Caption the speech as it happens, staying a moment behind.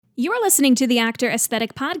You're listening to the Actor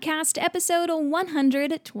Aesthetic Podcast, episode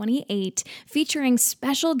 128, featuring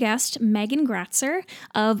special guest Megan Gratzer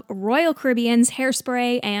of Royal Caribbean's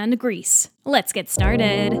Hairspray and Grease. Let's get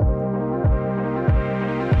started.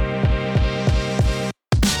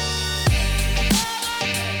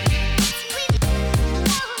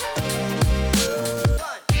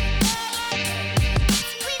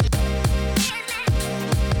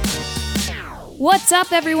 What's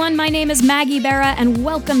up, everyone? My name is Maggie Berra, and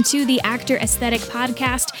welcome to the Actor Aesthetic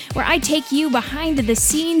Podcast, where I take you behind the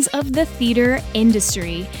scenes of the theater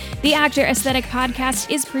industry. The Actor Aesthetic Podcast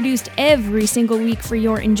is produced every single week for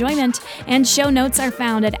your enjoyment, and show notes are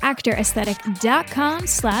found at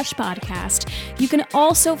actoraesthetic.com/podcast. You can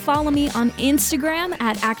also follow me on Instagram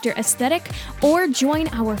at Actor Aesthetic or join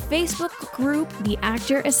our Facebook group, the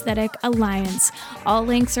Actor Aesthetic Alliance. All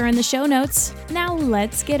links are in the show notes. Now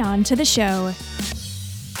let's get on to the show.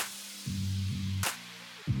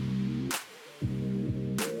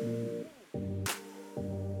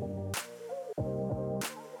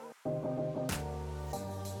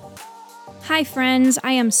 Hi friends,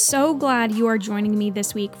 I am so glad you are joining me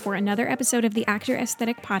this week for another episode of the Actor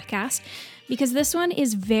Aesthetic Podcast, because this one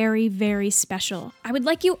is very, very special. I would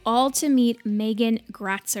like you all to meet Megan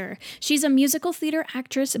Gratzer. She's a musical theater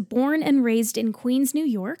actress born and raised in Queens, New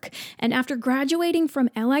York, and after graduating from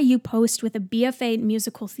LIU Post with a BFA in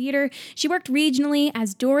musical theater, she worked regionally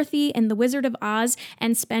as Dorothy in The Wizard of Oz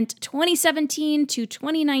and spent 2017 to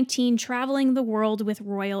 2019 traveling the world with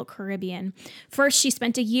Royal Caribbean. First, she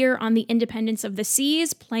spent a year on the Independence of the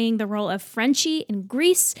Seas, playing the role of Frenchie in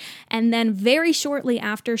Grease, and then very shortly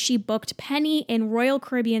after, she booked Penny in Royal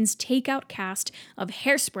Caribbean's takeout cast of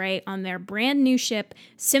Hairspray on their brand new ship,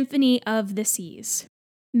 Symphony of the Seas.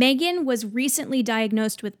 Megan was recently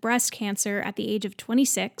diagnosed with breast cancer at the age of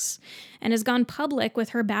 26 and has gone public with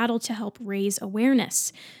her battle to help raise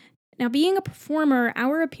awareness. Now, being a performer,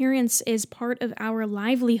 our appearance is part of our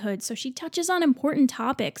livelihood, so she touches on important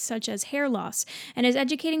topics such as hair loss and is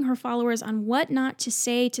educating her followers on what not to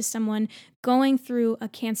say to someone going through a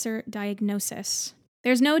cancer diagnosis.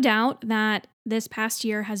 There's no doubt that this past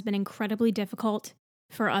year has been incredibly difficult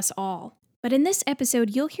for us all. But in this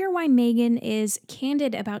episode, you'll hear why Megan is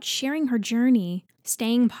candid about sharing her journey,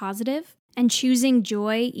 staying positive, and choosing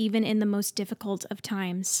joy even in the most difficult of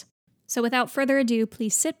times. So without further ado,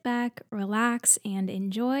 please sit back, relax, and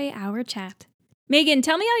enjoy our chat. Megan,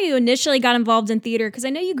 tell me how you initially got involved in theater, because I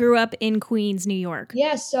know you grew up in Queens, New York.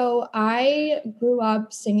 Yeah, so I grew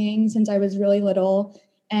up singing since I was really little.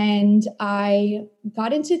 And I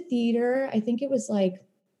got into theater, I think it was like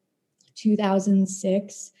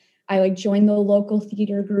 2006. I joined the local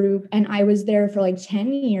theater group and I was there for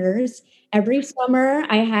 10 years. Every summer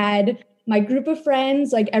I had my group of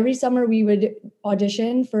friends, every summer we would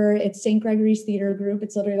audition for it's St. Gregory's Theater Group.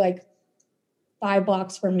 It's literally 5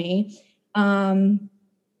 blocks from me. And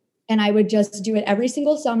I would just do it every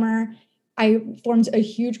single summer. I formed a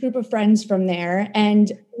huge group of friends from there.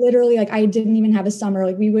 And literally, I didn't even have a summer.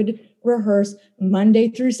 We would rehearse Monday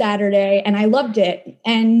through Saturday. And I loved it.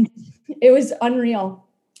 And it was unreal.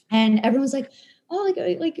 And everyone's like, oh,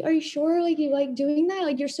 are you sure? You like doing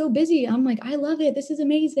that? You're so busy. I'm like, I love it. This is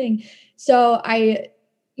amazing. So I,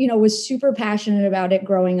 was super passionate about it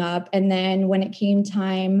growing up. And then when it came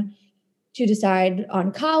time to decide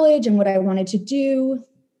on college and what I wanted to do,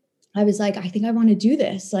 I was like, I think I want to do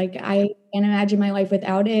this. I can't imagine my life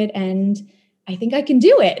without it. And I think I can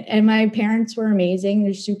do it. And my parents were amazing.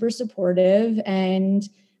 They're super supportive. And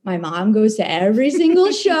my mom goes to every single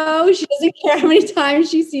show. She doesn't care how many times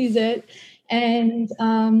she sees it. And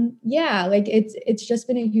it's just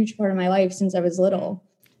been a huge part of my life since I was little.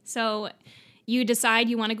 So you decide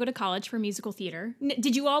you want to go to college for musical theater.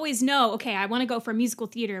 Did you always know, okay, I want to go for musical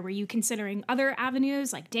theater? Were you considering other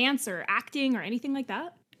avenues like dance or acting or anything like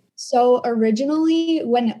that? So originally,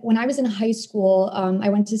 when I was in high school, I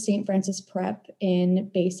went to St. Francis Prep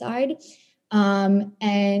in Bayside.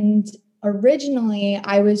 And originally,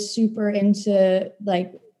 I was super into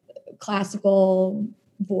classical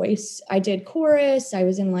voice. I did chorus. I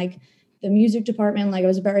was in the music department. I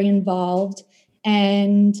was very involved.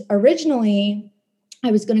 And originally,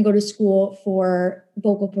 I was going to go to school for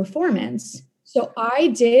vocal performance. So I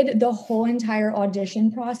did the whole entire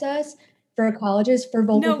audition process for colleges for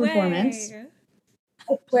vocal performance.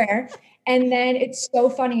 I swear. And then it's so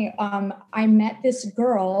funny. I met this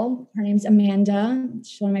girl. Her name's Amanda.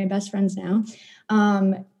 She's one of my best friends now.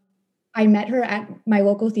 I met her at my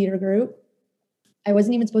local theater group. I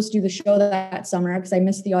wasn't even supposed to do the show that summer because I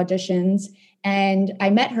missed the auditions. And I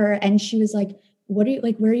met her and she was like, what are you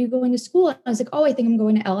where are you going to school? And I was like, oh, I think I'm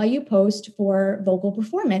going to LIU Post for vocal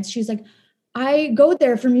performance. She was like, I go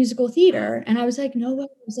there for musical theater. And I was like, no way.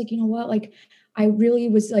 I was like, you know what? Like, I really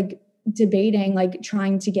was like debating, like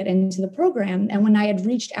trying to get into the program. And when I had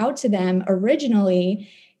reached out to them originally,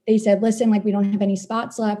 they said, listen, like we don't have any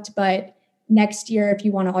spots left, but next year, if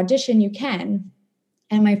you want to audition, you can.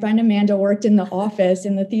 And my friend Amanda worked in the office,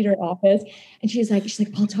 in the theater office. And she's like,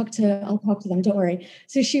 I'll talk to them. Don't worry.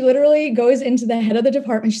 So she literally goes into the head of the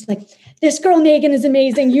department. She's like, this girl, Megan, is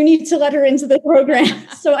amazing. You need to let her into the program.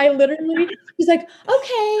 So I literally, she's like,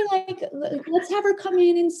 okay, like, let's have her come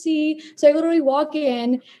in and see. So I literally walk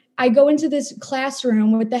in, I go into this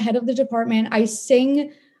classroom with the head of the department. I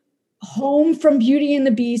sing Home from Beauty and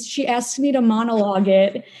the Beast. She asks me to monologue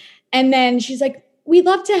it. And then she's like, we'd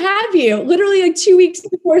love to have you, literally like 2 weeks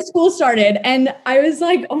before school started. And I was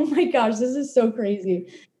like, oh my gosh, this is so crazy.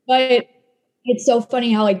 But it's so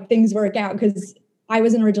funny how like things work out, because I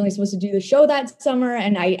wasn't originally supposed to do the show that summer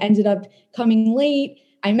and I ended up coming late.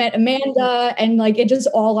 I met Amanda and like it just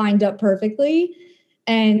all lined up perfectly.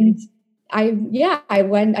 And I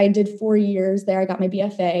did 4 years there. I got my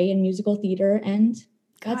BFA in musical theater and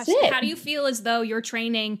that's it. How do you feel as though your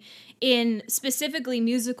training in specifically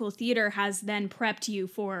musical theater has then prepped you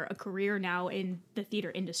for a career now in the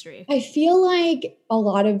theater industry? I feel like a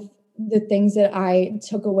lot of the things that I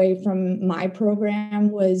took away from my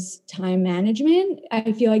program was time management.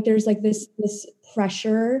 I feel like there's like this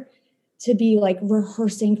pressure to be like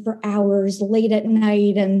rehearsing for hours late at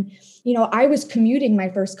night. And, you know, I was commuting my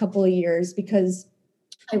first couple of years because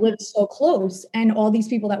I lived so close, and all these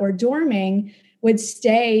people that were dorming would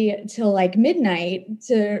stay till like midnight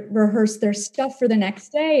to rehearse their stuff for the next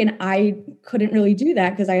day. And I couldn't really do that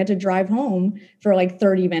because I had to drive home for like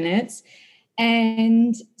 30 minutes.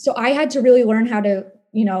 And so I had to really learn how to,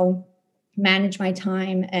 you know, manage my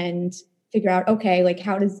time and figure out, okay, like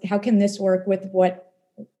how can this work with what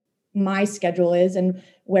my schedule is and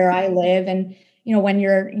where I live? And, you know, when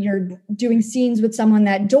you're doing scenes with someone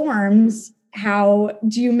that dorms, how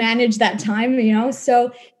do you manage that time, you know?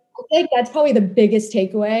 So I think that's probably the biggest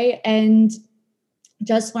takeaway, and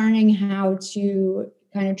just learning how to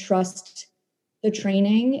kind of trust the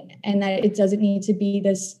training and that it doesn't need to be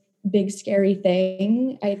this big, scary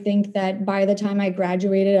thing. I think that by the time I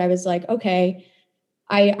graduated, I was like, okay,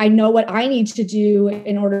 I know what I need to do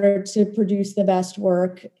in order to produce the best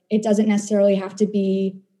work. It doesn't necessarily have to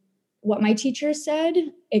be what my teacher said.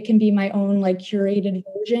 It can be my own like curated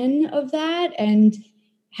version of that. And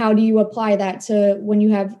how do you apply that to when you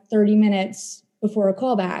have 30 minutes before a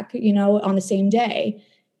callback, you know, on the same day?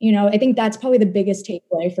 You know, I think that's probably the biggest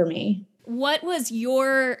takeaway for me. What was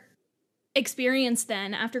your experience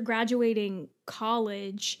then after graduating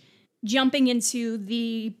college, jumping into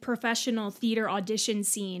the professional theater audition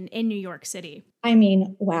scene in New York City? I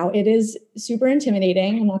mean, wow, it is super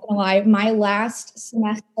intimidating. I'm not gonna lie. My last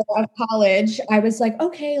semester of college, I was like,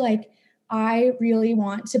 okay, like I really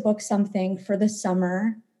want to book something for the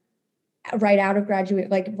summer right out of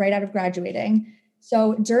graduating.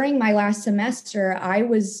 So during my last semester, I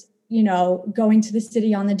was, you know, going to the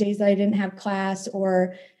city on the days that I didn't have class,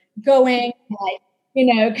 or going like,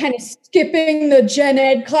 you know, kind of skipping the gen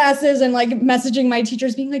ed classes and like messaging my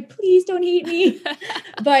teachers being like, please don't hate me.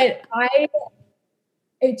 But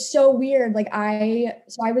it's so weird. Like I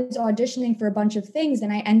was auditioning for a bunch of things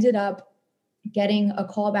and I ended up getting a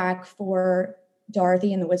call back for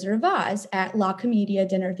Dorothy and the Wizard of Oz at La Comedia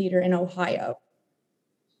Dinner Theater in Ohio.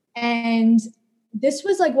 And this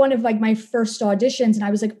was like one of like my first auditions. And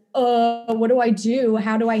I was like, what do I do?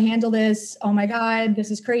 How do I handle this? Oh my God,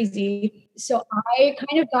 this is crazy. So I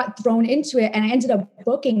kind of got thrown into it and I ended up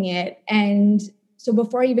booking it. And so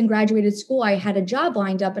before I even graduated school, I had a job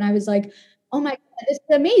lined up and I was like, oh my God, this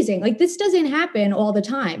is amazing. Like this doesn't happen all the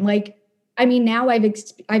time. Like, I mean, now I've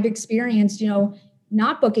experienced, you know,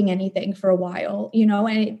 not booking anything for a while, you know,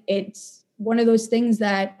 and it's one of those things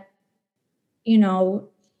that, you know,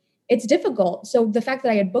 it's difficult. So the fact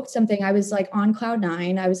that I had booked something, I was like on cloud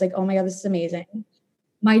nine. I was like, oh my God, this is amazing.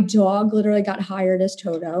 My dog literally got hired as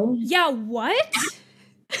Toto. Yeah, what?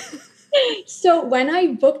 So when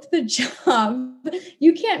I booked the job,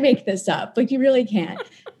 you can't make this up. Like you really can't.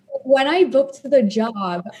 When I booked the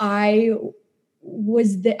job, I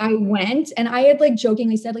went and I had like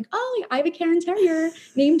jokingly said like, oh, I have a Cairn Terrier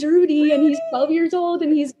named Rudy and he's 12 years old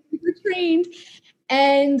and he's super trained.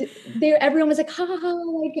 And everyone was like, ha ha ha,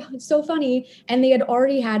 like it's so funny. And they had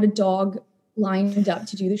already had a dog lined up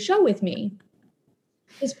to do the show with me.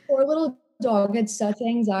 This poor little dog had such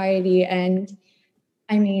anxiety. And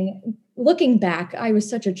I mean, looking back, I was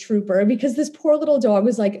such a trooper because this poor little dog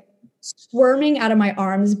was like squirming out of my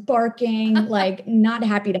arms, barking, like not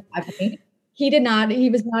happy to have me. He did not. He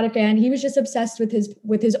was not a fan. He was just obsessed with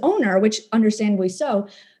his owner, which understandably so.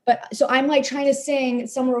 But so I'm like trying to sing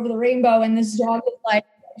Somewhere Over the Rainbow, and this dog is like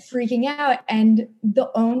freaking out. And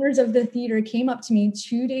the owners of the theater came up to me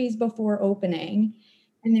 2 days before opening,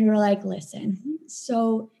 and they were like, "Listen,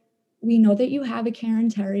 so we know that you have a Karen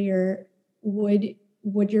Terrier.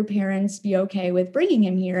 Would your parents be okay with bringing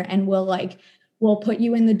him here? And we'll put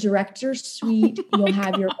you in the director's suite. You'll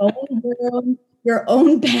have your own room, your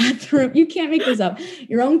own bathroom. You can't make this up.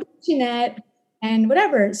 Your own kitchenette and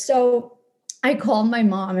whatever." So I called my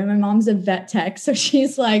mom, and my mom's a vet tech. So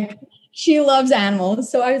she's like, she loves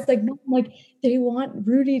animals. So I was like, "Mom, like, they want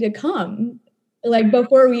Rudy to come like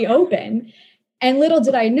before we open." And little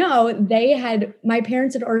did I know, my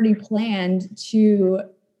parents had already planned to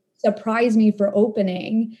surprise me for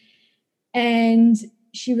opening. And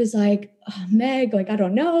she was like, "Oh, Meg, like, I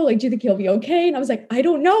don't know. Like, do you think he'll be okay?" And I was like, "I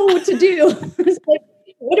don't know what to do." I was like,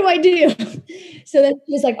 "What do I do?" So then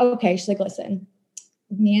she was like, "Okay." She's like, "Listen,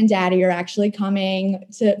 me and Daddy are actually coming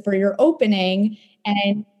for your opening,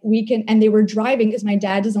 and and they were driving because my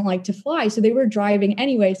dad doesn't like to fly. So they were driving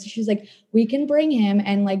anyway. So she's like, "We can bring him,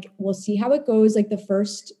 and like, we'll see how it goes, like the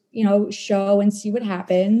first, show, and see what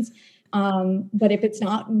happens. But if it's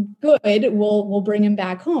not good, we'll bring him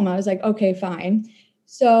back home." I was like, "Okay, fine."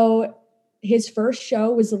 So his first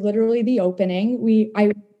show was literally the opening.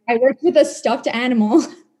 I worked with a stuffed animal,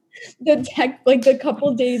 the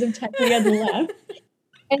couple days of tech we had left.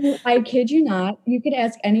 And I kid you not, you could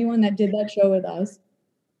ask anyone that did that show with us.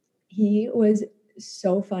 He was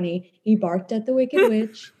so funny. He barked at the Wicked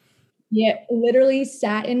Witch. He literally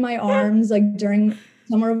sat in my arms like during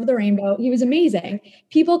Somewhere Over the Rainbow. He was amazing.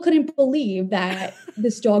 People couldn't believe that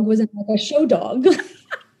this dog wasn't like a show dog.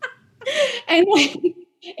 And like,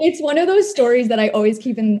 it's one of those stories that I always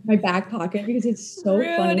keep in my back pocket because it's so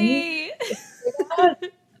funny.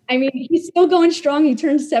 I mean, he's still going strong. He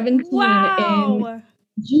turned 17 in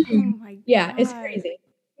June. Oh yeah, it's crazy.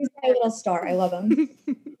 He's my little star. I love him.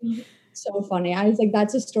 So funny. I was like,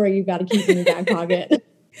 that's a story you've got to keep in your back pocket.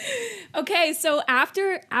 Okay, so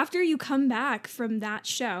after you come back from that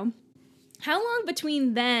show, how long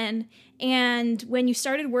between then and when you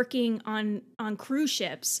started working on cruise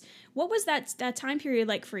ships, what was that time period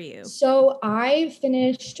like for you? So I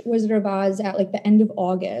finished Wizard of Oz at like the end of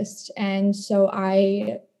August. And so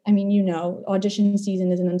I mean, audition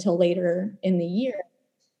season isn't until later in the year.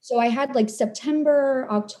 So I had like September,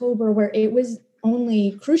 October, where it was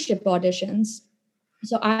only cruise ship auditions.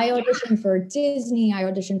 So I auditioned for Disney, I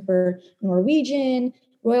auditioned for Norwegian,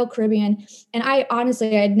 Royal Caribbean, and I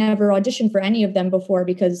had never auditioned for any of them before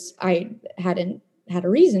because I hadn't had a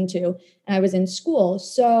reason to, and I was in school.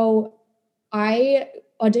 So I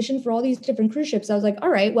auditioned for all these different cruise ships. I was like, all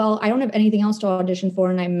right, well, I don't have anything else to audition for,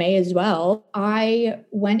 and I may as well. I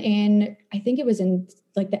went in, I think it was in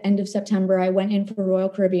like the end of September, I went in for Royal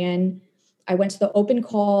Caribbean. I went to the open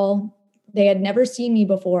call. They had never seen me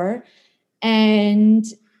before. And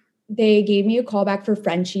they gave me a call back for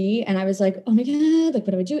Frenchie. And I was like, oh my God, like,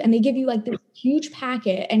 what do I do? And they give you like this huge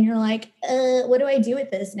packet. And you're like, what do I do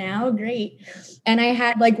with this now? Great. And I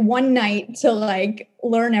had like one night to like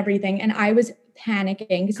learn everything. And I was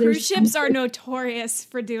panicking. Cruise ships are notorious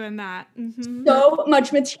for doing that. Mm-hmm. So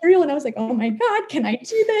much material. And I was like, oh my God, can I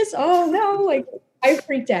do this? Oh no. Like, I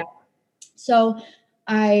freaked out. So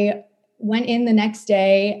I went in the next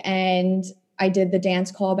day and I did the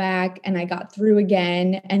dance callback and I got through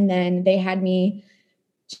again. And then they had me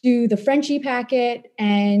do the Frenchie packet.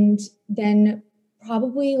 And then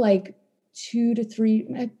probably 2 to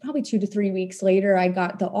 3 weeks later, I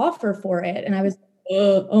got the offer for it. And I was,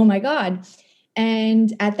 oh my God.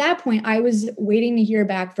 And at that point, I was waiting to hear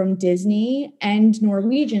back from Disney and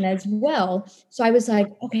Norwegian as well. So I was like,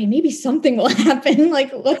 okay, maybe something will happen.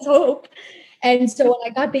 Like, let's hope. And so when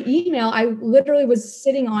I got the email, I literally was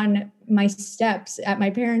sitting on my steps at my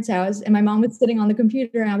parents' house and my mom was sitting on the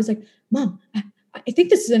computer. And I was like, Mom, I think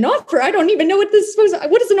this is an offer. I don't even know what does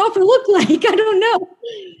an offer look like? I don't know.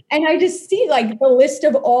 And I just see like the list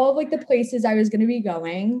of all like the places I was going to be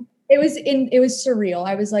going. It was surreal.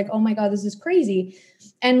 I was like, oh my God, this is crazy.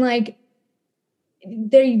 And like,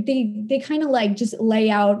 they kind of like just lay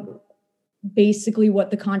out basically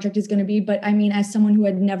what the contract is going to be. But I mean, as someone who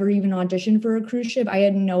had never even auditioned for a cruise ship, I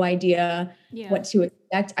had no idea what to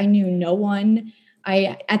expect. I knew no one.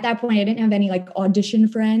 At that point, I didn't have any like audition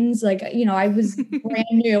friends. Like, I was brand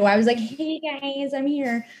new. I was like, hey guys, I'm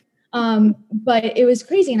here. But it was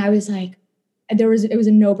crazy. And I was like, it was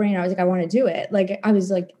a no-brainer. I was like, I want to do it. Like, I was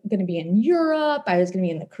like going to be in Europe. I was going to be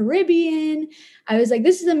in the Caribbean. I was like,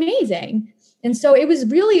 this is amazing. And so it was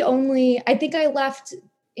really only, I think I left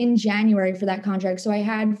in January for that contract. So I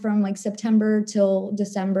had from like September till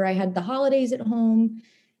December, I had the holidays at home.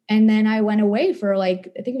 And then I went away for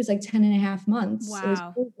like, I think it was like 10 and a half months. Wow.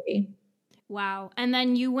 It was crazy. Wow. And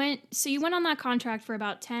then you went on that contract for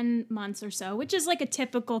about 10 months or so, which is like a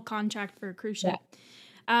typical contract for a cruise ship.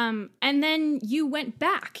 Yeah. And then you went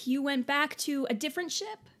back to a different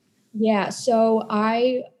ship. Yeah. So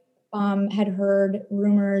I had heard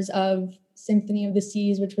rumors of Symphony of the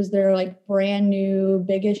Seas, which was their like brand new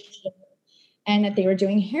biggest ship, and that they were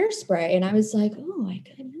doing Hairspray. And I was like, oh, I'd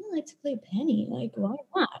really like to play Penny. Like, why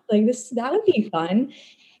not? Like that would be fun.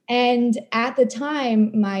 And at the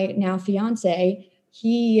time, my now fiance,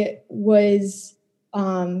 he had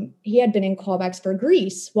been in callbacks for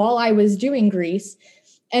Grease while I was doing Grease.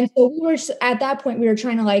 And so we were at that point, we were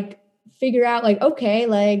trying to like figure out like, okay,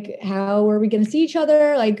 like how are we going to see each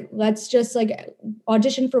other? Like, let's just like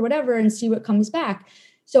audition for whatever and see what comes back.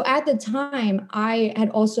 So at the time, I had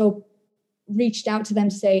also reached out to them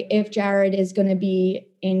to say, if Jared is going to be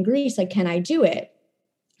in Grease, like, can I do it?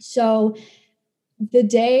 So the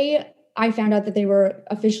day I found out that they were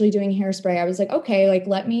officially doing Hairspray, I was like, okay, like,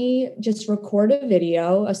 let me just record a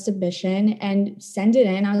video, a submission, and send it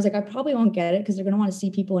in. I was like, I probably won't get it because they're going to want to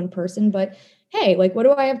see people in person, but hey, like, what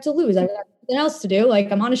do I have to lose? I got nothing else to do. Like,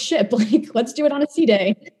 I'm on a ship. Like, let's do it on a sea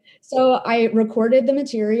day. So I recorded the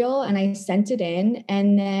material and I sent it in.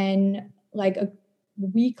 And then like a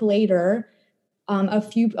week later,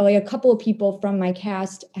 a couple of people from my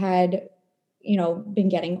cast had, been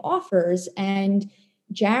getting offers, and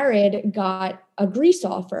Jared got a Grease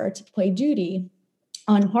offer to play Duty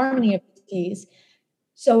on Harmony of the Seas.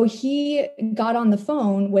 So he got on the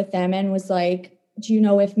phone with them and was like, do you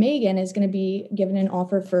know if Megan is going to be given an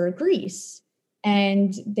offer for Grease?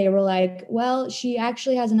 And they were like, well, she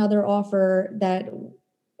actually has another offer that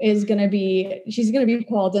she's going to be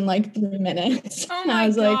called in like 3 minutes. Oh my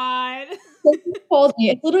God. So he calls me.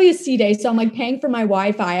 It's literally a sea day. So I'm like paying for my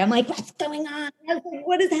Wi-Fi. I'm like, what's going on? I was like,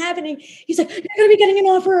 what is happening? He's like, you're going to be getting an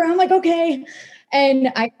offer. I'm like, okay.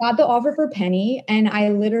 And I got the offer for Penny, and I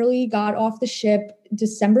literally got off the ship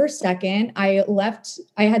December 2nd. I left.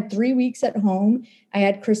 I had 3 weeks at home. I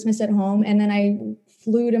had Christmas at home. And then I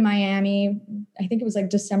flew to Miami. I think it was like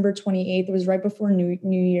December 28th. It was right before New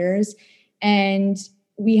Year's. And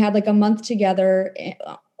we had like a month together,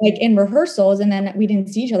 like in rehearsals. And then we didn't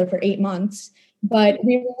see each other for 8 months. But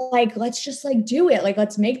we were like, let's just like do it. Like,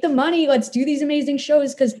 let's make the money. Let's do these amazing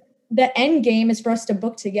shows. Because the end game is for us to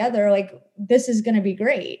book together. Like, this is going to be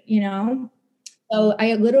great, So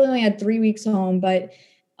I literally only had 3 weeks home, but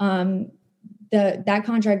that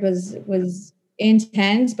contract was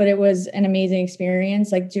intense, but it was an amazing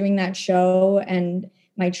experience. Like doing that show, and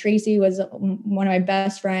my Tracy was one of my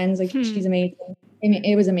best friends. Like she's amazing. I mean,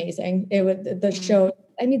 it was amazing. It was the show.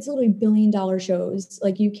 I mean, it's literally $1 billion shows.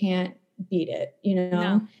 Like you can't beat it,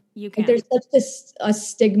 No, you can't. Like, there's such a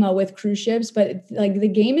stigma with cruise ships, but like the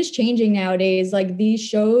game is changing nowadays. Like these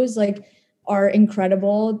shows like are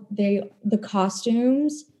incredible. The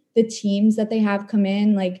costumes, the teams that they have come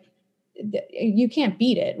in, like you can't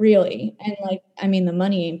beat it really. And like, I mean, the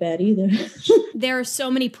money ain't bad either. There are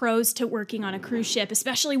so many pros to working on a cruise ship,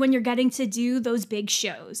 especially when you're getting to do those big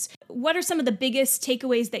shows. What are some of the biggest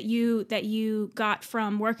takeaways that you got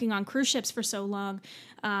from working on cruise ships for so long,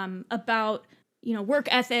 about work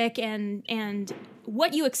ethic and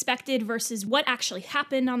what you expected versus what actually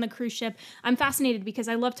happened on the cruise ship? I'm fascinated because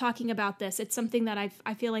I love talking about this. It's something that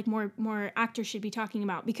I feel like more actors should be talking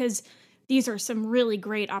about, because these are some really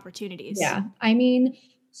great opportunities. Yeah. I mean,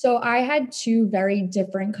 so I had 2 very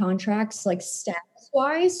different contracts, like status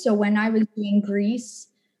wise. So when I was doing Grease,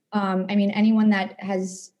 I mean, anyone that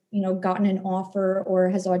has, gotten an offer or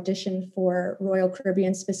has auditioned for Royal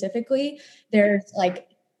Caribbean specifically, there's like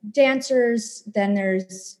dancers, then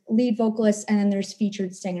there's lead vocalists, and then there's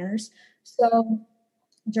featured singers. So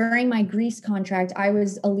during my Grease contract, I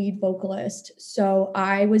was a lead vocalist. So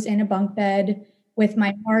I was in a bunk bed with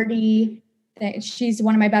my Marty. She's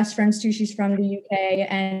one of my best friends too. She's from the UK.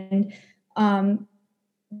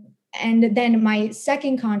 And then my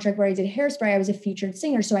second contract where I did Hairspray, I was a featured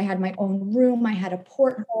singer. So I had my own room. I had a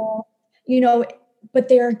porthole, but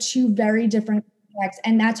they are 2 very different contracts.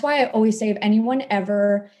 And that's why I always say, if anyone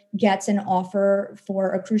ever gets an offer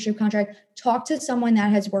for a cruise ship contract, talk to someone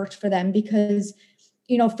that has worked for them. Because,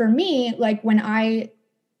 for me, like when I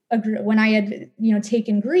had,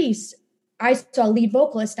 taken Grease, I saw lead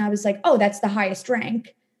vocalist and I was like, oh, that's the highest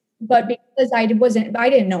rank. But because I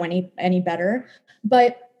didn't know any better.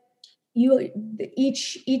 But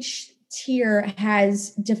each tier has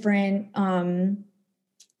different,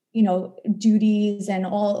 duties and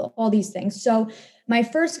all these things. So my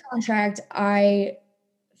first contract, I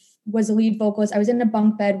was a lead vocalist. I was in a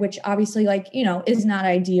bunk bed, which obviously like, you know, is not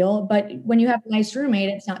ideal, but when you have a nice roommate,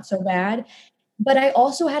 it's not so bad. But I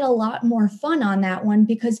also had a lot more fun on that one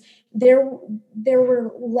because there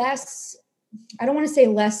were less, I don't want to say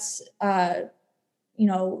less, you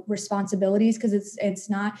know, responsibilities, because it's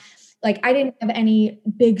not like I didn't have any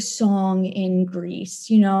big song in Grease.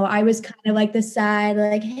 You know, I was kind of like the side,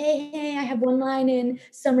 like, hey, I have one line in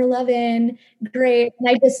Summer Lovin', great. And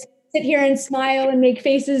I just sit here and smile and make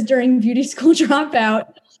faces during Beauty School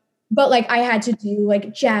Dropout. But like I had to do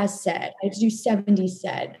like jazz set, I had to do 70s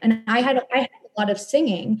set, and I had a lot of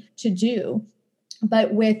singing to do.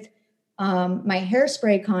 But with my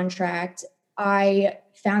Hairspray contract, I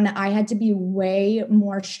found that I had to be way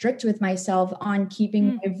more strict with myself on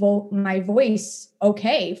keeping my voice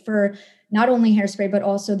okay for not only Hairspray, but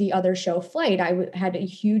also the other show, Flight. Had a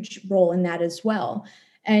huge role in that as well.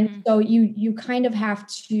 And so you kind of have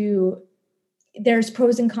to, there's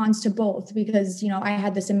pros and cons to both, because, you know, I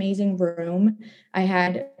had this amazing room. I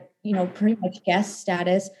had, you know, pretty much guest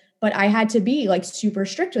status, but I had to be like super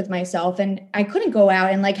strict with myself, and I couldn't go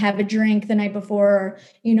out and like have a drink the night before, or,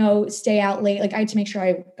 you know, stay out late. Like I had to make sure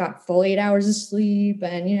I got full 8 hours of sleep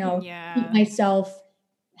and, you know, keep myself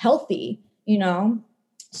healthy, you know?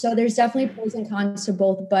 So there's definitely pros and cons to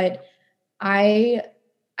both, but I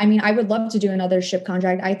mean, I would love to do another ship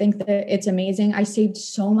contract. I think that it's amazing. I saved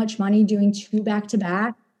so much money doing 2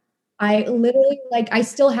 back-to-back. I literally, like, I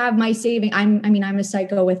still have my saving. I'm a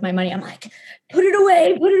psycho with my money. I'm like, put it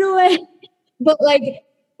away, put it away. But like,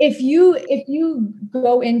 if you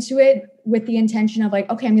go into it with the intention of like,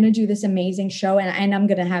 okay, I'm going to do this amazing show and I'm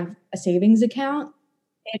going to have a savings account,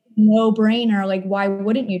 it's no brainer. Like, why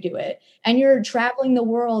wouldn't you do it? And you're traveling the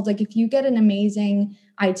world. Like, if you get an amazing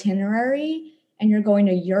itinerary and you're going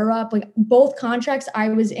to Europe, like both contracts, I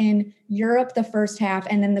was in Europe the first half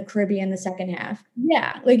and then the Caribbean the second half.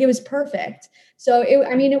 Yeah, like it was perfect. So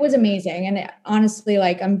it was amazing. And honestly,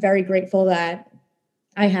 like, I'm very grateful that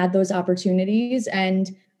I had those opportunities, and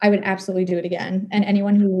I would absolutely do it again. And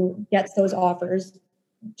anyone who gets those offers,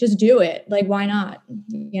 just do it. Like, why not?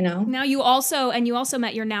 You know? Now you also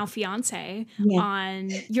met your now fiance on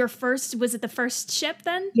your first, was it the first ship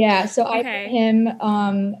then? Yeah. So I met him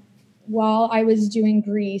while I was doing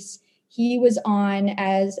Grease. He was on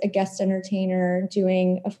as a guest entertainer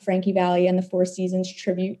doing a Frankie Valli and the Four Seasons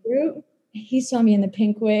tribute group. He saw me in the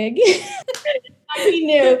pink wig. He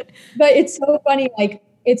knew. But it's so funny. Like,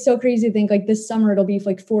 it's so crazy to think like this summer it'll be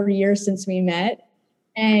like 4 years since we met.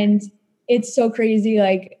 And it's so crazy.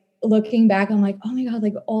 Like, looking back, I'm like, oh my God,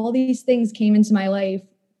 like all these things came into my life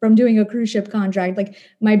from doing a cruise ship contract. Like,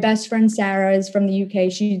 my best friend Sarah is from the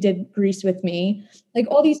UK. She did Grease with me. Like,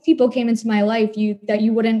 all these people came into my life that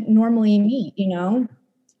you wouldn't normally meet, you know?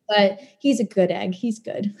 But he's a good egg. He's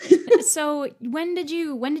good. So when did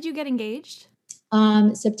you get engaged?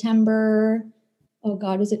 September, oh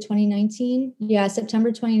God, was it 2019? Yeah,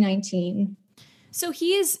 September 2019. So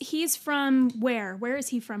he's from where? Where is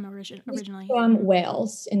he from originally? He's from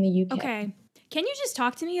Wales in the UK. Okay. Can you just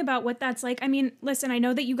talk to me about what that's like? I mean, listen, I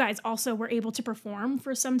know that you guys also were able to perform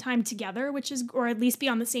for some time together, or at least be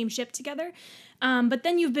on the same ship together. But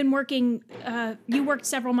then you've been working, you worked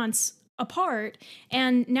several months apart,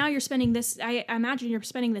 and now you're spending this, I imagine you're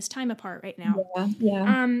spending this time apart right now.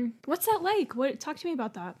 Yeah. What's that like? Talk to me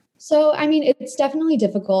about that. So, I mean, it's definitely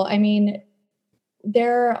difficult. I mean,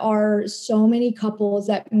 there are so many couples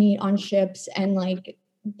that meet on ships and like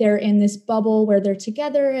they're in this bubble where they're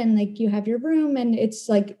together and like you have your room and it's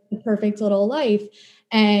like the perfect little life.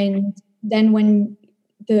 And then when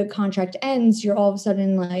the contract ends, you're all of a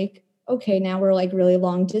sudden like, okay, now we're like really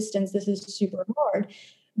long distance. This is super hard.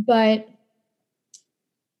 But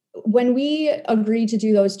when we agreed to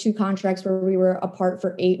do those 2 contracts where we were apart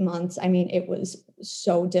for 8 months, I mean, it was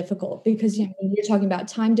so difficult because you're talking about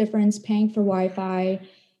time difference, paying for Wi-Fi,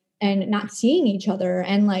 and not seeing each other.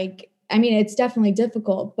 And like, I mean, it's definitely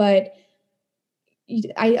difficult, but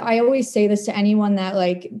I always say this to anyone that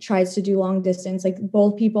like tries to do long distance, like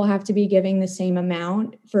both people have to be giving the same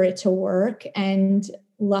amount for it to work. And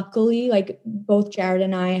luckily, like both Jared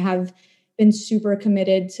and I have been super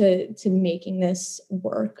committed to making this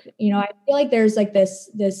work. You know, I feel like there's like this,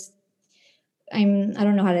 I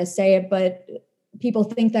don't know how to say it, but people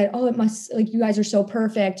think that, oh, it must, like, you guys are so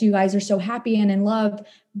perfect. You guys are so happy and in love.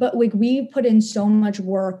 But like, we put in so much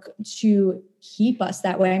work to keep us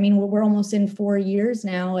that way. I mean, we're almost in 4 years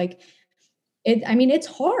now. Like it's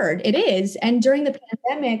hard. It is. And during the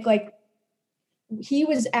pandemic, like he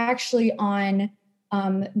was actually on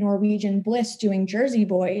Norwegian Bliss doing Jersey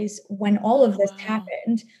Boys when all of this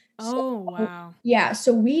happened. Wow. Yeah.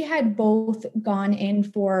 So we had both gone in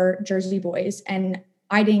for Jersey Boys, and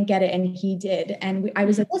I didn't get it and he did. And I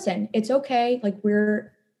was like, listen, it's okay. Like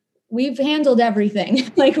we've handled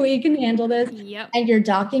everything. Like we can handle this. Yep. And you're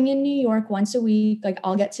docking in New York once a week. Like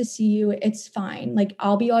I'll get to see you. It's fine. Like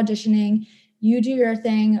I'll be auditioning. You do your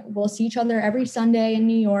thing. We'll see each other every Sunday in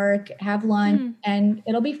New York, have lunch, and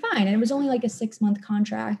it'll be fine. And it was only like a 6-month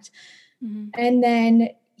contract. And then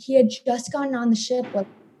he had just gotten on the ship like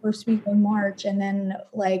first week of March. And then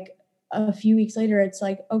like a few weeks later, it's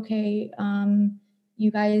like, okay,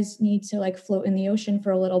 you guys need to like float in the ocean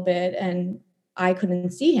for a little bit. And I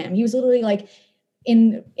couldn't see him. He was literally like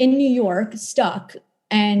in New York, stuck,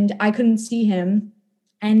 and I couldn't see him.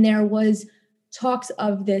 And there was talks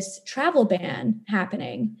of this travel ban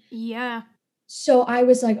happening. Yeah. So I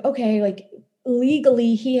was like, okay, like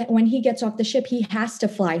legally, when he gets off the ship, he has to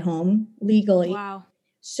fly home legally. Wow.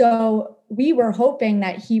 So we were hoping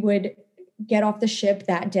that he would get off the ship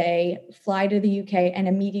that day, fly to the UK, and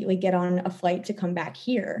immediately get on a flight to come back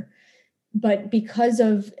here. But because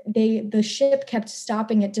of the ship kept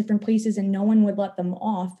stopping at different places and no one would let them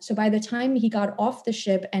off. So by the time he got off the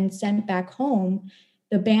ship and sent back home,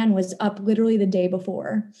 the ban was up literally the day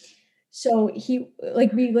before. So we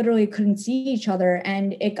literally couldn't see each other.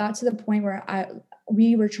 And it got to the point where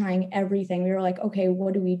we were trying everything. We were like, okay,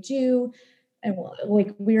 what do we do? And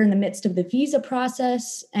like we were in the midst of the visa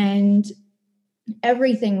process and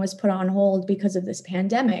everything was put on hold because of this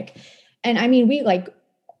pandemic. And I mean,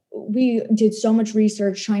 we did so much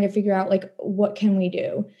research trying to figure out like, what can we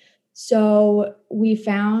do? So we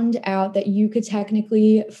found out that you could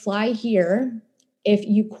technically fly here if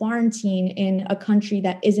you quarantine in a country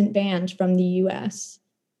that isn't banned from the US.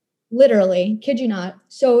 Literally, kid you not.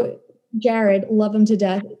 So Jared, love him to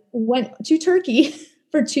death, went to Turkey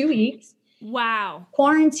for 2 weeks. Wow.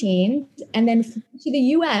 Quarantined and then flew to the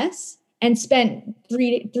US and spent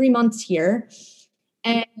three months here.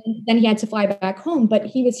 And then he had to fly back home, but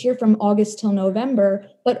he was here from August till November,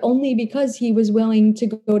 but only because he was willing to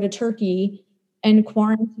go to Turkey and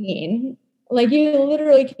quarantine. Like you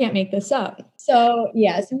literally can't make this up. So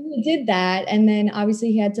yeah, so we did that. And then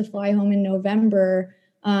obviously he had to fly home in November.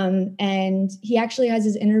 And he actually has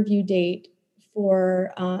his interview date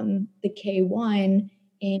for the K1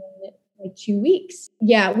 in like 2 weeks.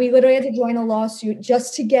 Yeah, we literally had to join a lawsuit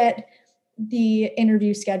just to get the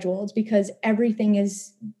interview scheduled because everything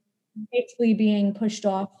is basically being pushed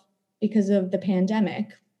off because of the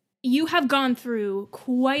pandemic. You have gone through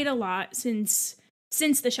quite a lot since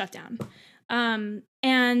the shutdown.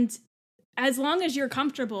 And as long as you're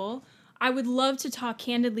comfortable, I would love to talk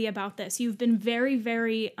candidly about this. You've been very,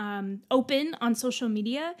 very open on social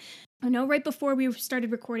media. I know right before we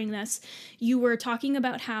started recording this, you were talking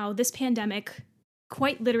about how this pandemic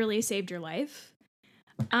quite literally saved your life.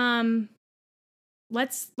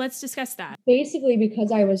 Let's discuss that. Basically,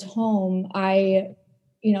 because I was home, I,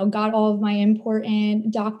 got all of my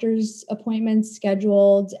important doctor's appointments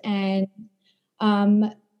scheduled, and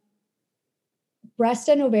breast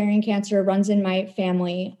and ovarian cancer runs in my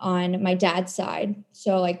family on my dad's side.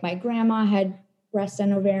 So like my grandma had breast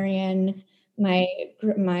and ovarian, my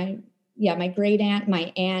great aunt,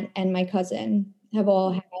 my aunt, and my cousin have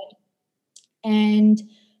all had. And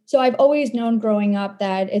so I've always known growing up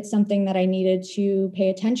that it's something that I needed to pay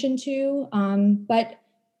attention to. But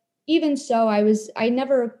even so, I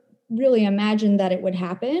never really imagined that it would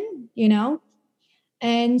happen,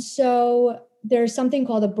 And so there's something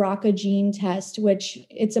called a BRCA gene test, which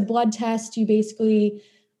it's a blood test. You basically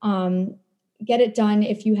get it done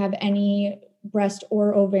if you have any breast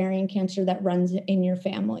or ovarian cancer that runs in your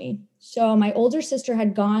family. So my older sister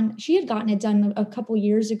had gotten it done a couple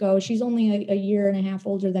years ago. She's only a year and a half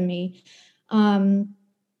older than me.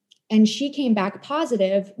 And she came back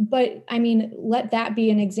positive, but I mean, let that be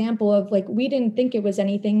an example of like, we didn't think it was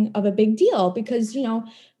anything of a big deal because,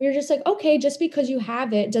 we were just like, okay, just because you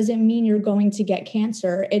have it doesn't mean you're going to get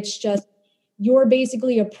cancer. It's just, you're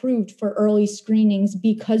basically approved for early screenings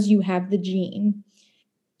because you have the gene.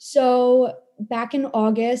 So back in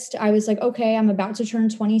August, I was like, okay, I'm about to turn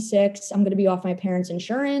 26. I'm going to be off my parents'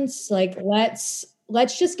 insurance. Like, let's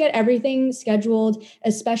just get everything scheduled,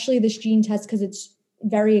 especially this gene test, because it's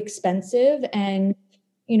very expensive. And,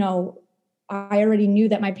 I already knew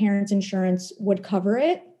that my parents' insurance would cover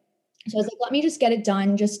it. So I was like, let me just get it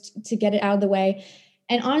done just to get it out of the way.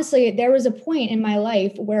 And honestly, there was a point in my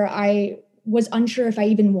life where I was unsure if I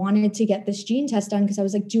even wanted to get this gene test done because I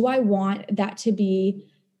was like, do I want that to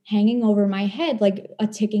be hanging over my head like a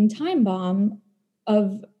ticking time bomb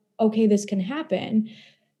of, okay, this can happen.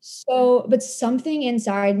 So, but something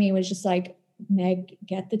inside me was just like, Meg,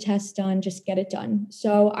 get the test done, just get it done.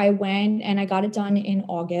 So I went and I got it done in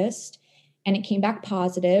August and it came back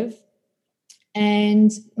positive.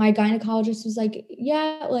 And my gynecologist was like,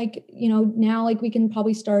 yeah, like, now like we can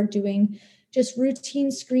probably start doing just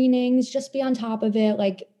routine screenings, just be on top of it.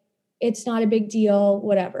 Like, it's not a big deal,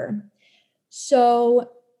 whatever. So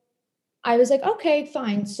I was like, okay,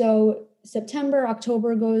 fine. So September,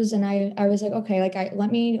 October goes, and I was like, okay, like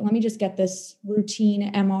let me just get this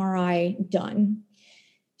routine MRI done.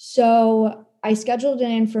 So I scheduled it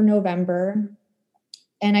in for November,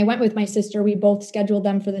 and I went with my sister. We both scheduled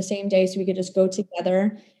them for the same day so we could just go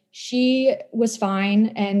together. She was fine,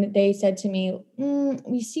 and they said to me,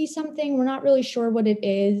 we see something, we're not really sure what it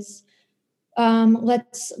is.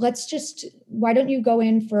 Let's just, why don't you go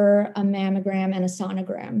in for a mammogram and a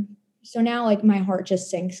sonogram? So now like my heart just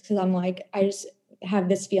sinks because I'm like, I just have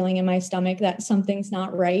this feeling in my stomach that something's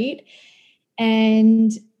not right.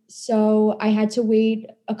 And so I had to wait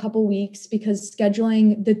a couple weeks because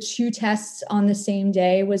scheduling the two tests on the same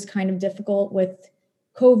day was kind of difficult with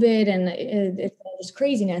COVID and it's all this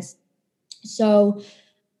craziness. So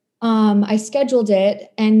I scheduled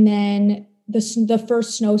it, and then the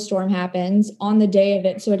first snowstorm happens on the day of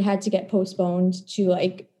it, so it had to get postponed to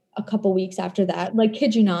like a couple weeks after that. Like,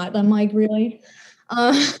 kid you not, I'm like, really?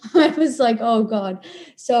 I was like, oh God.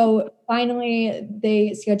 So finally,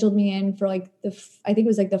 they scheduled me in for like I think it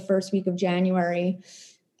was like the first week of January,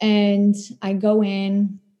 and I go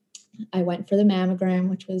in. I went for the mammogram,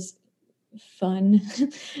 which was fun.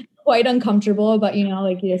 Quite uncomfortable, but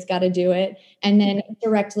like you just got to do it. And then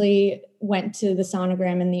directly went to the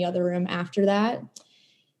sonogram in the other room after that.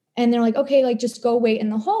 And they're like, okay, like just go wait in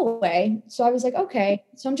the hallway. So I was like, okay.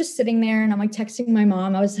 So I'm just sitting there and I'm like texting my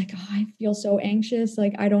mom. I was like, oh, I feel so anxious.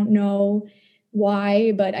 Like, I don't know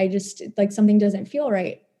why, but I just like something doesn't feel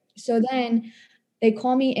right. So then they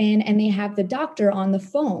call me in and they have the doctor on the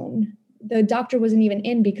phone. The doctor wasn't even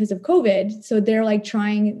in because of COVID. So they're like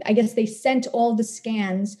trying, I guess they sent all the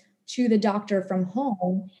scans to the doctor from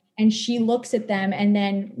home, and she looks at them, and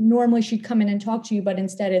then normally she'd come in and talk to you, but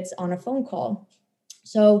instead it's on a phone call.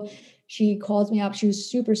 So she calls me up. She was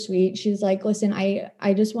super sweet. She's like, listen,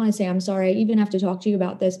 I just want to say, I'm sorry. I even have to talk to you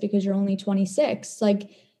about this because you're only 26. Like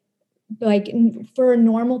for a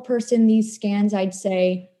normal person, these scans, I'd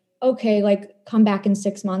say, okay, like come back in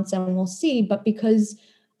 6 months and we'll see. But because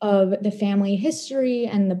of the family history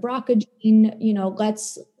and the BRCA gene,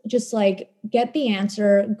 let's just like get the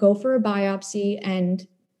answer, go for a biopsy, and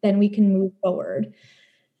then we can move forward.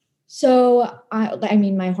 So I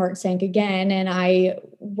mean, my heart sank again, and I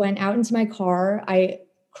went out into my car. I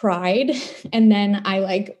cried, and then I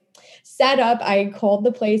like sat up. I called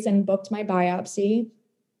the place and booked my biopsy.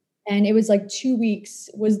 And it was like 2 weeks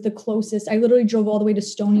was the closest. I literally drove all the way to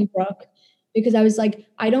Stony Brook because I was like,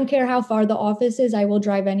 I don't care how far the office is. I will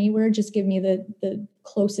drive anywhere. Just give me the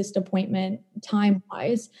closest appointment time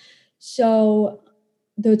wise. So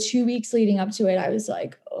the 2 weeks leading up to it, I was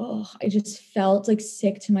like, oh, I just felt like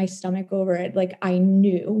sick to my stomach over it. Like I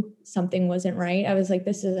knew something wasn't right. I was like,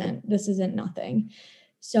 this isn't nothing.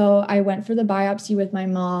 So I went for the biopsy with my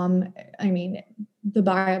mom. I mean, the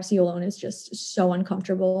biopsy alone is just so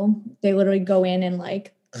uncomfortable. They literally go in and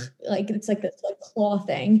like it's like this like claw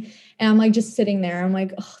thing. And I'm like just sitting there. I'm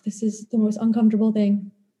like, oh, this is the most uncomfortable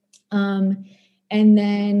thing. And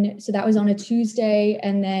then so that was on a Tuesday.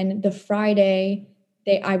 And then the Friday,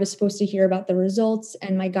 I was supposed to hear about the results,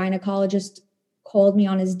 and my gynecologist called me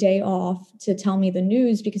on his day off to tell me the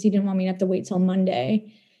news because he didn't want me to have to wait till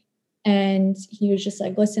Monday. And he was just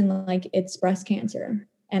like, listen, like it's breast cancer.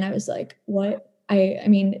 And I was like, what? I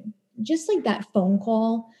mean, just like that phone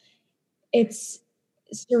call, it's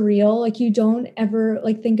surreal. Like you don't ever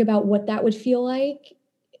like think about what that would feel like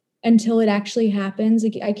until it actually happens.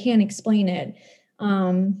 Like I can't explain it.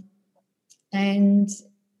 And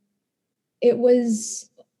it was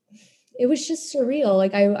just surreal.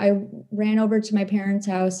 Like I ran over to my parents'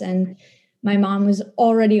 house, and my mom was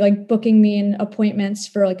already like booking me in appointments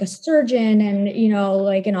for like a surgeon and,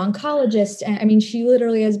 like an oncologist. And I mean, she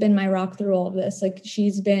literally has been my rock through all of this. Like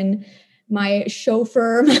she's been my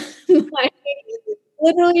chauffeur.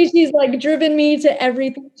 Literally, she's like driven me to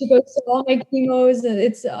everything to go to all my chemos.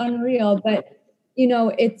 It's unreal. But,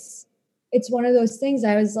 it's one of those things.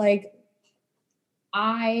 I was like,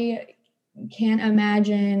 I can't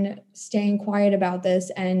imagine staying quiet about this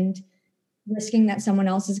and risking that someone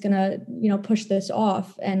else is going to, push this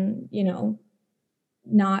off and,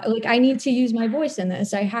 not like I need to use my voice in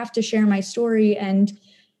this. I have to share my story and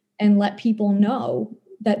let people know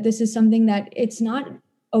that this is something that it's not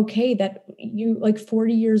okay that you like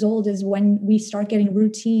 40 years old is when we start getting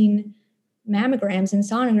routine mammograms and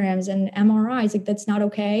sonograms and MRIs. Like that's not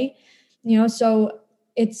okay. So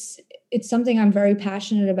it's something I'm very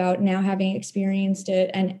passionate about now, having experienced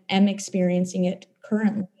it and am experiencing it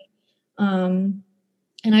currently.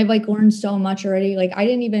 And I've like learned so much already. Like I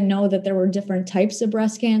didn't even know that there were different types of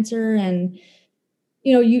breast cancer. And,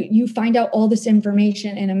 you know, you find out all this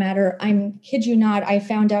information in a matter, I'm kid you not, I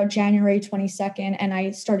found out January 22nd and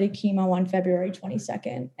I started chemo on February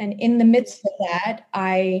 22nd. And in the midst of that,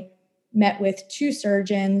 I met with 2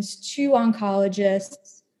 surgeons, 2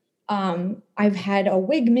 oncologists. I've had a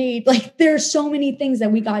wig made. Like there's so many things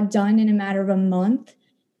that we got done in a matter of a month.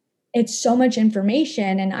 It's so much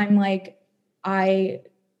information. And I'm like, I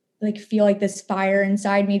like feel like this fire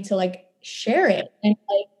inside me to like share it and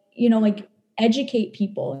like, you know, like educate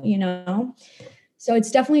people, you know? So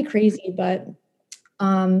it's definitely crazy, but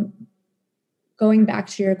going back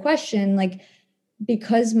to your question, like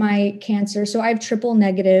because my cancer, so I have triple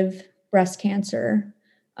negative breast cancer,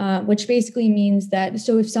 which basically means that,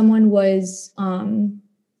 so if someone was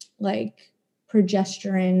like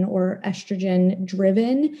progesterone or estrogen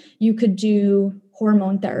driven, you could do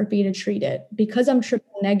hormone therapy to treat it. Because I'm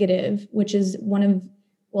triple negative, which is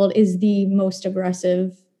it is the most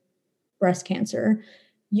aggressive breast cancer,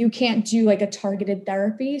 you can't do like a targeted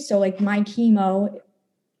therapy. So like my chemo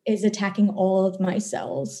is attacking all of my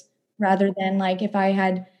cells rather than like if I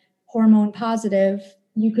had hormone positive,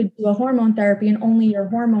 you could do a hormone therapy and only your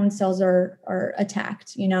hormone cells are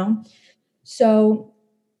attacked, you know? So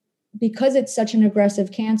because it's such an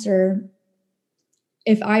aggressive cancer,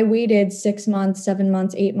 if I waited 6 months, 7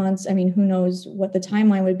 months, 8 months, I mean, who knows what the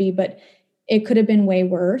timeline would be, but it could have been way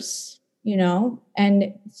worse, you know?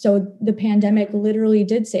 And so the pandemic literally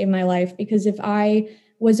did save my life, because if I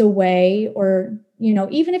was away or, you know,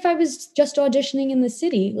 even if I was just auditioning in the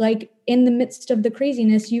city, like in the midst of the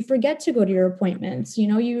craziness, you forget to go to your appointments, you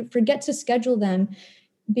know, you forget to schedule them.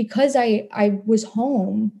 Because I was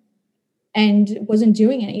home and wasn't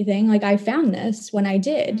doing anything, like I found this when I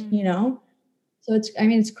did, you know? So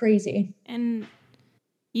it's crazy. And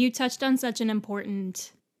you touched on such an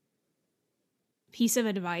important piece of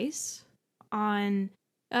advice on,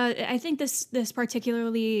 I think this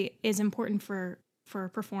particularly is important for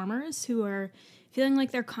performers who are feeling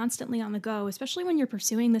like they're constantly on the go, especially when you're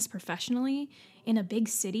pursuing this professionally in a big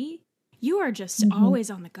city. You are just always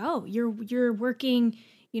on the go. You're working,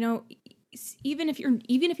 you know, even if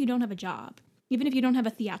you don't have a job, even if you don't have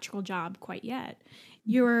a theatrical job quite yet,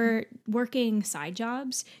 you're working side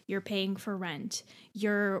jobs, you're paying for rent,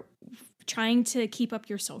 you're trying to keep up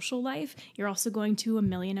your social life, you're also going to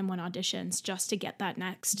 1,000,001 auditions just to get that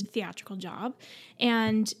next theatrical job.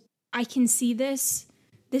 And I can see this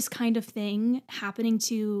kind of thing happening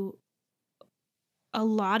to a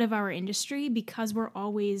lot of our industry because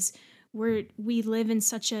we live in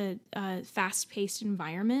such a fast-paced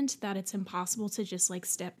environment that it's impossible to just like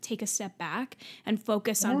take a step back and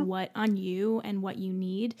focus on you and what you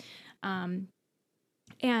need. And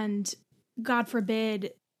God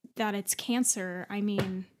forbid that it's cancer. I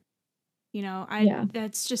mean, you know,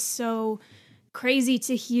 that's just so crazy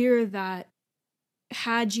to hear that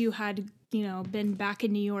had you been back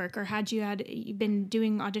in New York, or had you been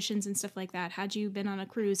doing auditions and stuff like that, had you been on a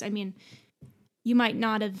cruise, I mean, you might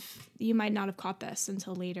not have caught this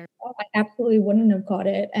until later. Oh, I absolutely wouldn't have caught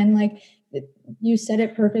it. And like you said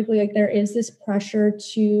it perfectly, like there is this pressure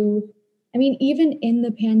to, I mean, even in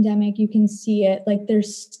the pandemic, you can see it, like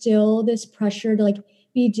there's still this pressure to like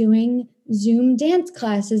be doing Zoom dance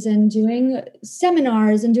classes and doing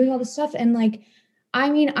seminars and doing all this stuff. And like, I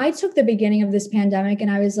mean, I took the beginning of this pandemic and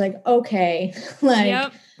I was like, okay,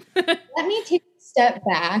 like, let me take a step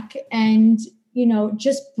back and, you know,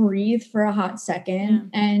 just breathe for a hot second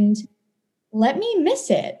and let me miss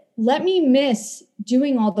it. Let me miss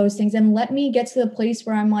doing all those things and let me get to the place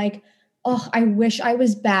where I'm like, oh, I wish I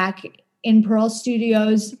was back in Pearl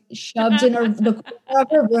Studios, shoved in the corner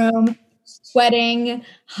of her room, sweating,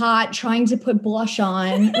 hot, trying to put blush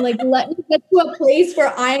on. Like, let me get to a place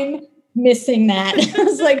where I'm missing that. I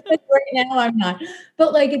was like, right now I'm not.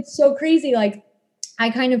 But like, it's so crazy. Like, I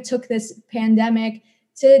kind of took this pandemic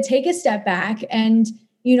to take a step back and,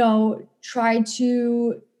 you know, try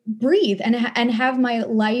to breathe and have my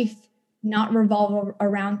life not revolve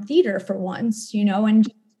around theater for once, you know,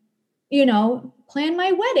 and, you know, plan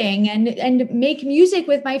my wedding and make music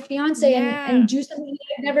with my fiance and do something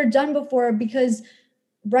I've never done before, because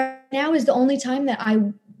right now is the only time that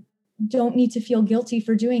I don't need to feel guilty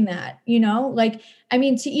for doing that, you know? Like, I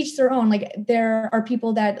mean, to each their own. Like, there are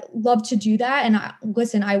people that love to do that, and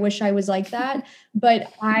listen, I wish I was like that,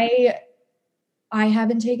 but I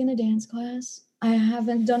haven't taken a dance class. I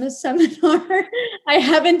haven't done a seminar. I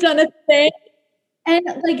haven't done a thing. And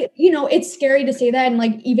like, you know, it's scary to say that. And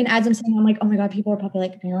like, even as I'm saying, I'm like, oh my God, people are probably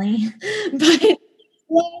like, really? But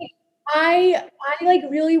like, I like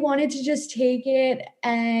really wanted to just take it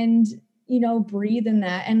and, you know, breathe in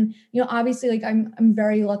that. And, you know, obviously like I'm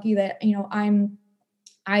very lucky that, you know,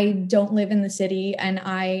 I don't live in the city and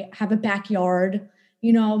I have a backyard.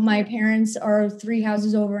 You know, my parents are 3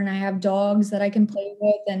 houses over and I have dogs that I can play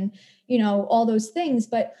with and, you know, all those things.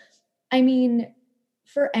 But I mean,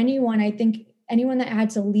 for anyone, I think anyone that had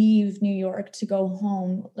to leave New York to go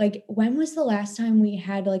home, like when was the last time we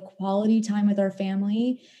had like quality time with our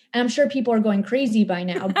family? And I'm sure people are going crazy by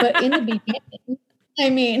now, but in the beginning, I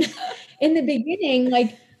mean, in the beginning,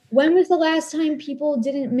 like when was the last time people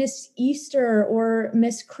didn't miss Easter or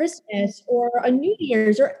miss Christmas or a New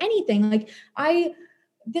Year's or anything? Like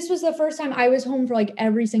this was the first time I was home for like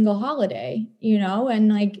every single holiday, you know, and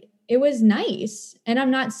like it was nice. And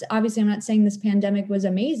I'm not saying this pandemic was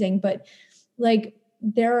amazing, but like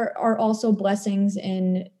there are also blessings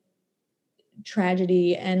in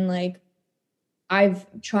tragedy. And like I've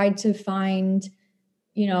tried to find,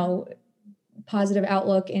 you know, positive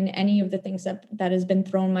outlook in any of the things that has been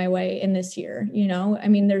thrown my way in this year. You know, I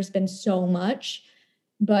mean, there's been so much,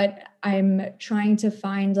 but I'm trying to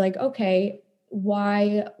find like, okay,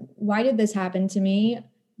 why did this happen to me?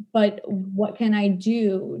 But what can I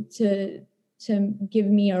do to give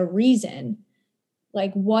me a reason?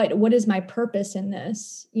 Like what is my purpose in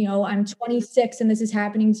this? You know, I'm 26 and this is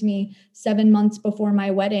happening to me 7 months before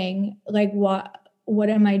my wedding. Like what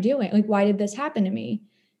am I doing? Like why did this happen to me?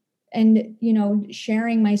 And, you know,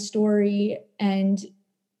 sharing my story and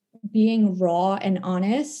being raw and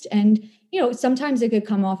honest. And, you know, sometimes it could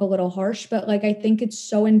come off a little harsh, but like I think it's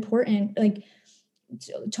so important, like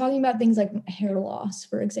talking about things like hair loss,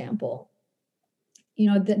 for example. You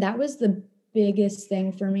know, that was the biggest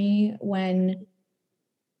thing for me when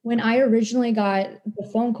I originally got the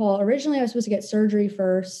phone call. Originally I was supposed to get surgery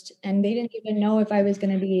first, and they didn't even know if I was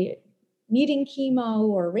going to be needing chemo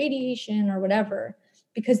or radiation or whatever,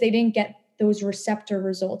 because they didn't get those receptor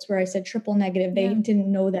results where I said triple negative. They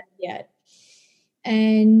didn't know that yet.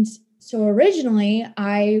 And so originally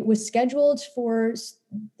I was scheduled for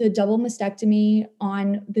the double mastectomy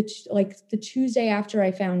on the Tuesday after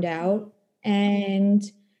I found out. And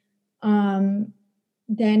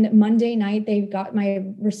then Monday night they got my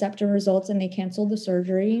receptor results and they canceled the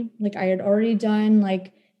surgery. Like I had already done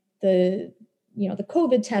like the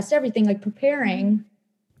COVID test, everything, like preparing.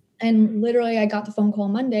 And literally I got the phone call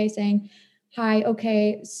Monday saying, hi,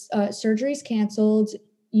 okay, surgery's canceled.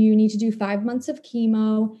 You need to do 5 months of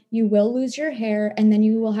chemo. You will lose your hair and then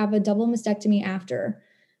you will have a double mastectomy after.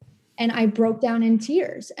 And I broke down in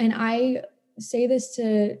tears. And I say this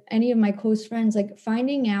to any of my close friends, like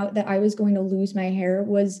finding out that I was going to lose my hair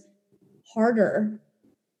was harder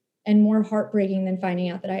and more heartbreaking than finding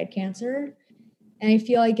out that I had cancer. And I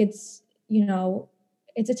feel like it's, you know,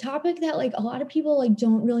 it's a topic that like a lot of people like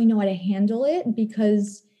don't really know how to handle it,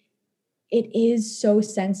 because it is so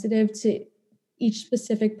sensitive to each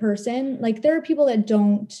specific person. Like there are people that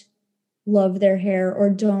don't love their hair or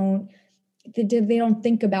they don't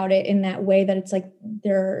think about it in that way, that it's like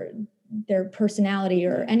their personality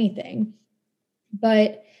or anything.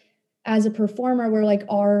 But as a performer, we're like,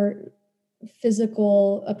 our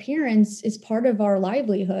physical appearance is part of our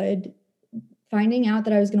livelihood. Finding out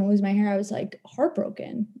that I was going to lose my hair, I was like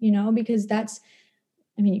heartbroken, you know, because I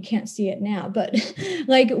mean, you can't see it now, but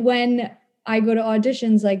like when I go to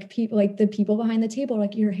auditions, like the people behind the table are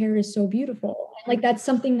like, your hair is so beautiful. And like, that's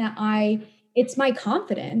something that it's my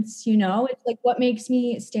confidence, you know, it's like what makes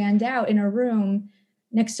me stand out in a room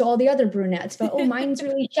next to all the other brunettes, but oh, mine's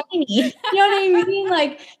really shiny. You know what I mean?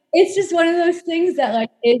 Like, it's just one of those things that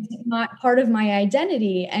like is not part of my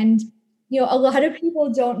identity. And, you know, a lot of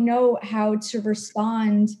people don't know how to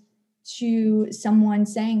respond to someone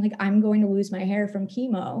saying like, I'm going to lose my hair from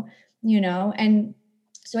chemo, you know? And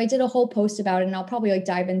so I did a whole post about it, and I'll probably like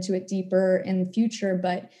dive into it deeper in the future,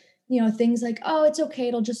 but you know, things like, oh, it's okay.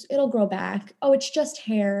 It'll grow back. Oh, it's just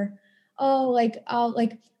hair. Oh, like,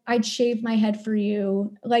 I'd shave my head for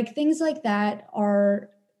you. Like things like that are,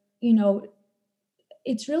 you know,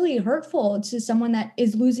 it's really hurtful to someone that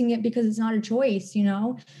is losing it because it's not a choice, you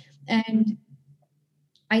know? And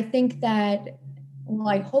I think that, well,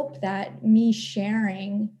 I hope that me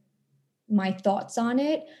sharing my thoughts on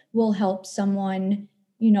it will help someone,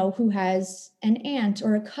 you know, who has an aunt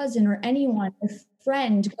or a cousin or anyone, a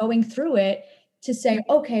friend going through it, to say,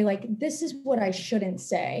 okay, like this is what I shouldn't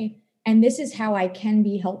say. And this is how I can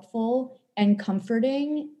be helpful and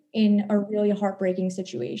comforting in a really heartbreaking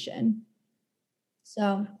situation.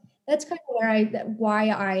 So that's kind of why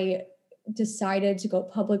I decided to go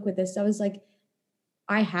public with this. I was like,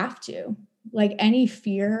 I have to. Like any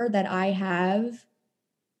fear that I have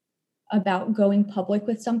about going public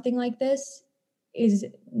with something like this is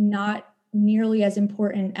not nearly as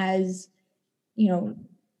important as,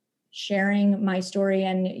 sharing my story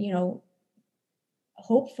and,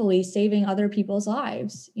 hopefully saving other people's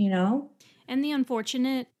lives, And the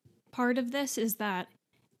unfortunate part of this is that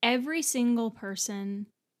every single person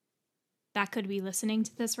that could be listening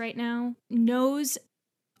to this right now knows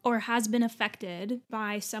or has been affected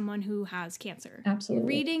by someone who has cancer. Absolutely.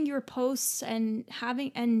 Reading your posts and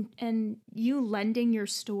having and you lending your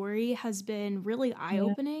story has been really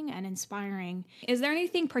eye-opening and inspiring. Is there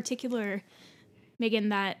anything particular, Megan,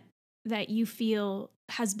 that you feel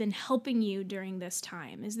has been helping you during this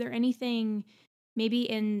time? Is there anything maybe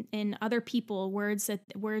in other people, words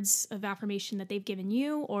of affirmation that they've given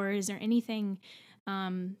you, or is there anything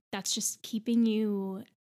that's just keeping you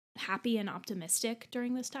happy and optimistic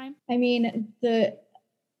during this time? I mean, the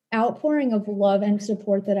outpouring of love and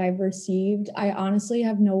support that I've received, I honestly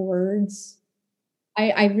have no words.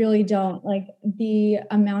 I really don't. Like the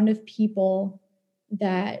amount of people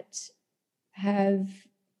that have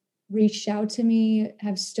reached out to me,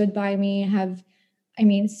 have stood by me,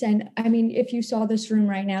 if you saw this room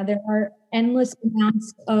right now, there are endless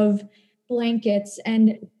amounts of blankets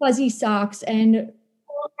and fuzzy socks and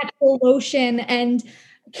actual lotion and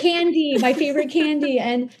candy, my favorite candy.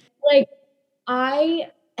 And like, I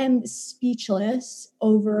am speechless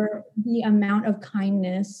over the amount of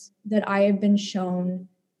kindness that I have been shown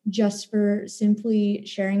just for simply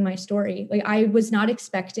sharing my story. Like, I was not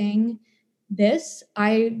expecting this.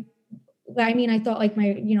 I thought like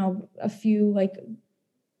a few like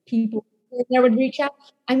people that would reach out.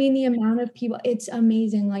 I mean, the amount of people, it's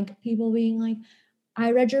amazing. Like people being like,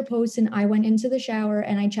 I read your post and I went into the shower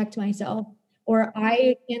and I checked myself, or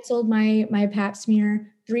I canceled my pap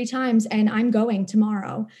smear 3 times and I'm going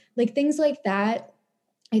tomorrow. Like things like that.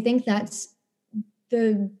 I think that's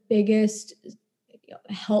the biggest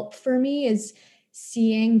help for me, is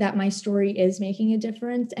seeing that my story is making a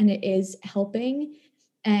difference and it is helping.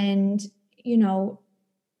 And,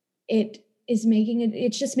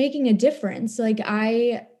 it's just making a difference. Like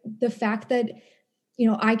the fact that,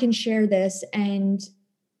 I can share this, and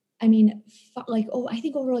I mean, I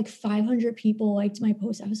think over like 500 people liked my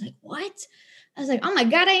post. I was like, what? I was like, oh my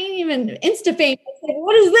God, I ain't even Insta famous. Like,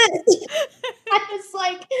 what is this? I was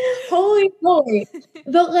like, holy moly.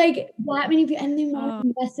 But like that many people, and the amount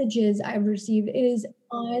of messages I've received, it is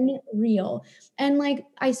unreal. And like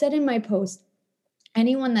I said in my post,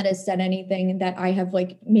 anyone that has said anything that I have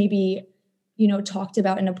like maybe, talked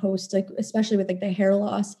about in a post, like especially with like the hair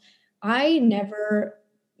loss, I never,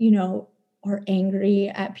 are angry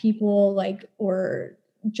at people, like, or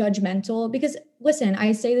judgmental. Because listen,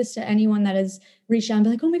 I say this to anyone that has reached out and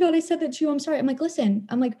be like, oh my God, I said that to you, I'm sorry. I'm like, listen,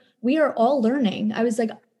 we are all learning. I was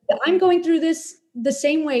like, I'm going through this the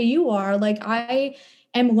same way you are. Like I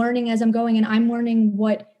am learning as I'm going, and I'm learning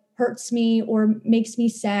what hurts me or makes me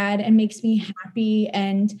sad and makes me happy.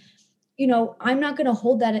 And, I'm not going to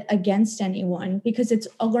hold that against anyone, because it's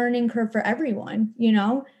a learning curve for everyone,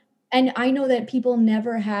 and I know that people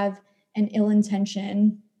never have an ill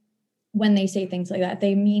intention when they say things like that.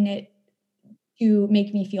 They mean it to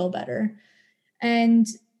make me feel better. And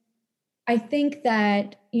I think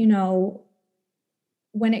that,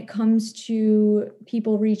 when it comes to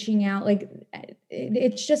people reaching out, like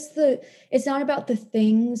it's not about the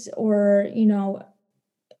things or,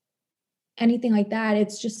 anything like that.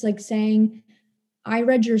 It's just like saying, I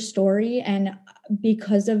read your story, and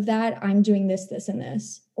because of that, I'm doing this, this, and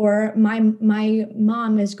this. Or my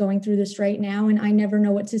mom is going through this right now, and I never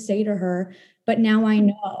know what to say to her, but now I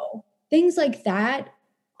know. Things like that.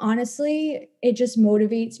 Honestly, it just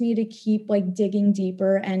motivates me to keep like digging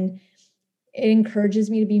deeper, and it encourages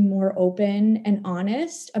me to be more open and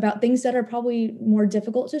honest about things that are probably more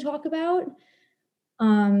difficult to talk about.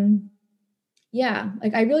 Yeah,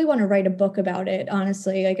 like I really want to write a book about it,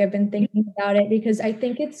 honestly. Like I've been thinking about it, because I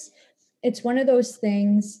think it's one of those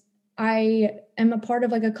things. I am a part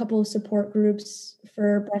of like a couple of support groups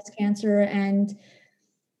for breast cancer, and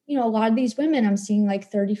a lot of these women I'm seeing like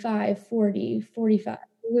 35, 40, 45,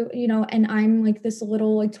 and I'm like this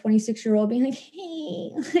little like 26-year-old being like,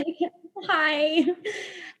 hey, like, hi.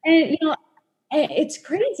 And it's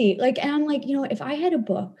crazy. Like, and I'm like, if I had a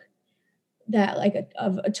book that like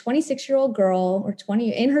of a 26-year-old girl, or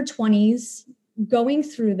 20 in her 20s, going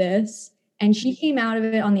through this, and she came out of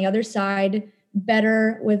it on the other side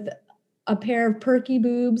better with a pair of perky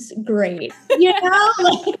boobs, great.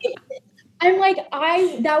 Like, I'm like,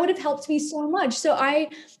 that would have helped me so much. So I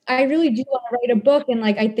really do want to write a book, and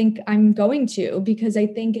like I think I'm going to, because I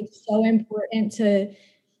think it's so important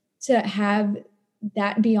to have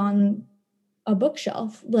that be on a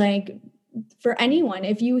bookshelf. Like for anyone,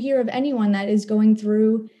 if you hear of anyone that is going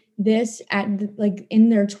through this at like in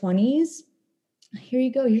their 20s, here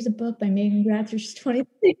you go. Here's a book by Megan Gratzer. She's 26.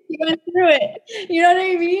 She went through it. You know what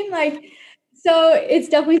I mean? Like, so it's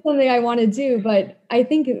definitely something I want to do. But I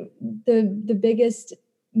think the biggest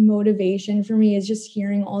motivation for me is just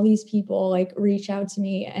hearing all these people like reach out to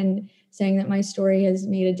me and saying that my story has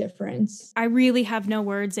made a difference. I really have no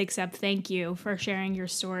words except thank you for sharing your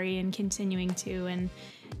story and continuing to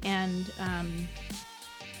and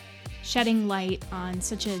shedding light on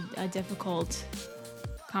such a difficult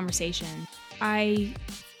conversation. I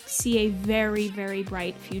see a very, very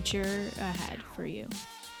bright future ahead for you.